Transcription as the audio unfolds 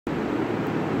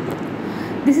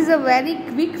This is a very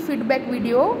quick feedback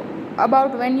video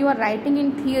about when you are writing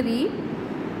in theory.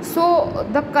 So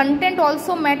the content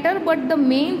also matter, but the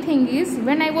main thing is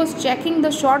when I was checking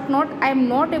the short note, I am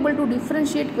not able to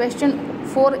differentiate question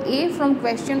 4A from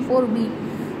question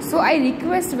 4B. So I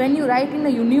request when you write in a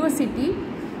university,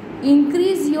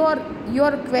 increase your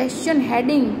question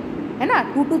heading, है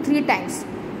ना, 2 to 3 times.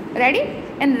 Ready?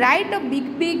 And write a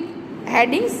big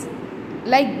headings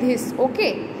like this.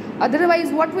 Okay.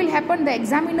 Otherwise, what will happen? The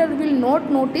examiner will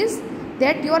not notice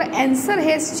that your answer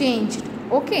has changed.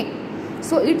 Okay.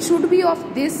 So it should be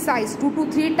of this size, 2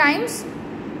 to 3 times,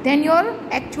 then your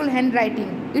actual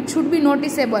handwriting. It should be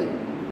noticeable.